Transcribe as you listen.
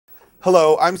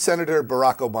Hello, I'm Senator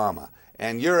Barack Obama,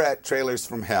 and you're at Trailers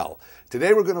from Hell.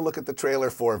 Today we're going to look at the trailer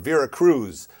for VERA,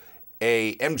 CRUZ,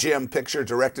 a MGM picture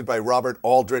directed by Robert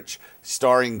Aldrich,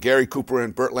 starring Gary Cooper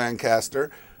and Burt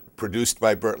Lancaster, produced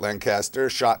by Burt Lancaster,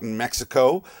 shot in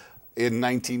Mexico in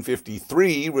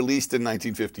 1953, released in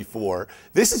 1954.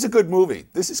 This is a good movie.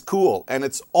 This is cool, and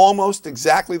it's almost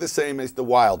exactly the same as The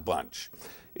Wild Bunch.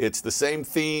 It's the same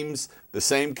themes, the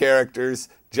same characters,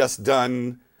 just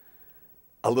done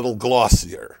a little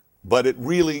glossier, but it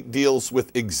really deals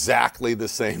with exactly the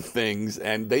same things,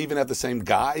 and they even have the same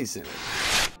guys in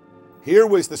it. Here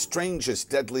was the strangest,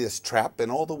 deadliest trap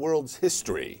in all the world's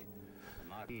history.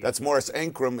 That's Morris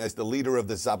Ancrum as the leader of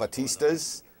the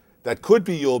Zapatistas. That could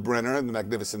be Yul Brynner in The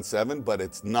Magnificent Seven, but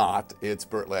it's not. It's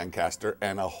Burt Lancaster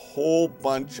and a whole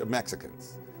bunch of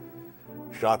Mexicans.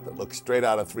 Shot that looks straight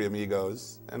out of Three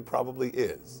Amigos, and probably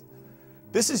is.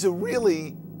 This is a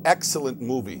really excellent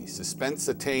movie. Suspense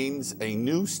attains a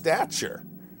new stature.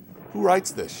 Who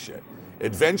writes this shit?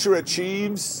 Adventure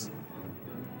achieves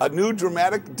a new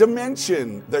dramatic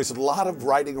dimension. There's a lot of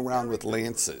riding around with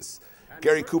lances.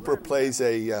 Gary Cooper plays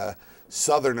a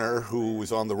Southerner who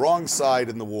was on the wrong side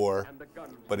in the war,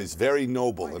 but is very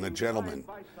noble and a gentleman.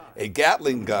 A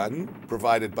Gatling gun,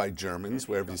 provided by Germans.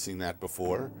 Where have you seen that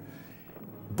before?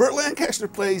 Burt Lancaster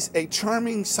plays a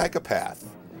charming psychopath.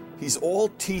 He's all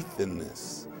teeth in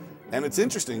this. And it's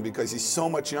interesting because he's so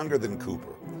much younger than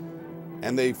Cooper.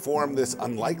 And they form this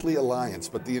unlikely alliance,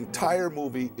 but the entire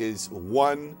movie is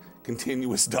one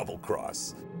continuous double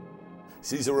cross.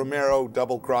 Cesar Romero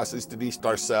double crosses Denise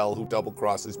Darcel, who double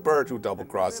crosses Burt, who double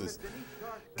crosses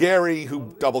Gary,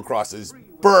 who double crosses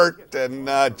Burt. And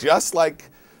just like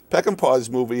Peckinpah's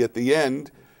movie at the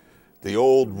end, the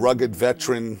old rugged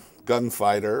veteran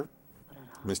gunfighter,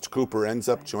 Mr. Cooper, ends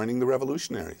up joining the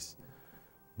revolutionaries.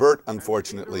 Burt,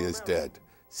 unfortunately, is dead.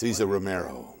 Cesar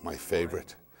Romero, my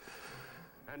favorite.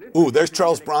 Ooh, there's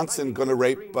Charles Bronson going to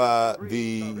rape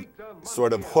the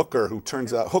sort of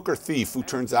hooker thief who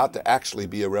turns out to actually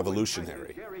be a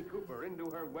revolutionary.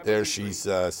 There she's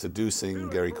seducing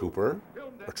Gary Cooper,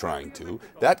 or trying to.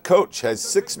 That coach has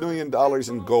 $6 million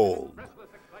in gold,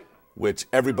 which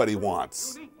everybody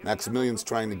wants. Maximilian's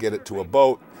trying to get it to a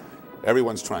boat.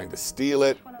 Everyone's trying to steal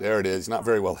it. There it is. Not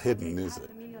very well hidden, is it?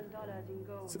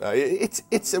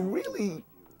 It's a really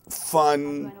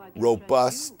fun,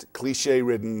 robust,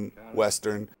 cliche-ridden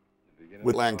Western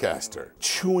with Lancaster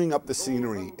chewing up the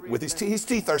scenery. With his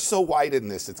teeth are so white in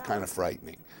this, it's kind of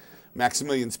frightening.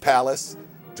 Maximilian's Palace,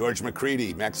 George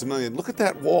McCready, Maximilian. Look at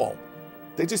that wall.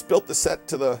 They just built the set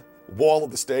to the wall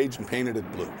of the stage and painted it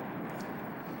blue.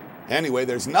 Anyway,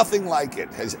 there's nothing like it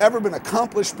has ever been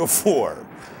accomplished before,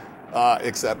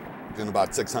 except in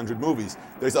about 600 movies.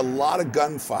 There's a lot of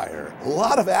gunfire, a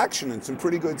lot of action, and some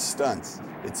pretty good stunts.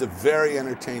 It's a very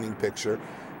entertaining picture.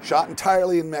 Shot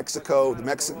entirely in Mexico. The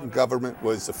Mexican government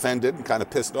was offended and kind of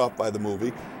pissed off by the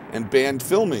movie and banned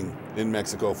filming in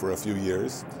Mexico for a few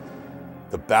years.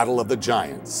 The Battle of the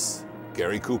Giants.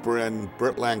 Gary Cooper and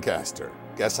Burt Lancaster.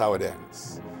 Guess how it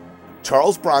ends?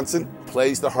 Charles Bronson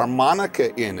plays the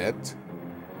harmonica in it.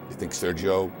 You think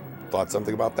Sergio thought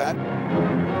something about that?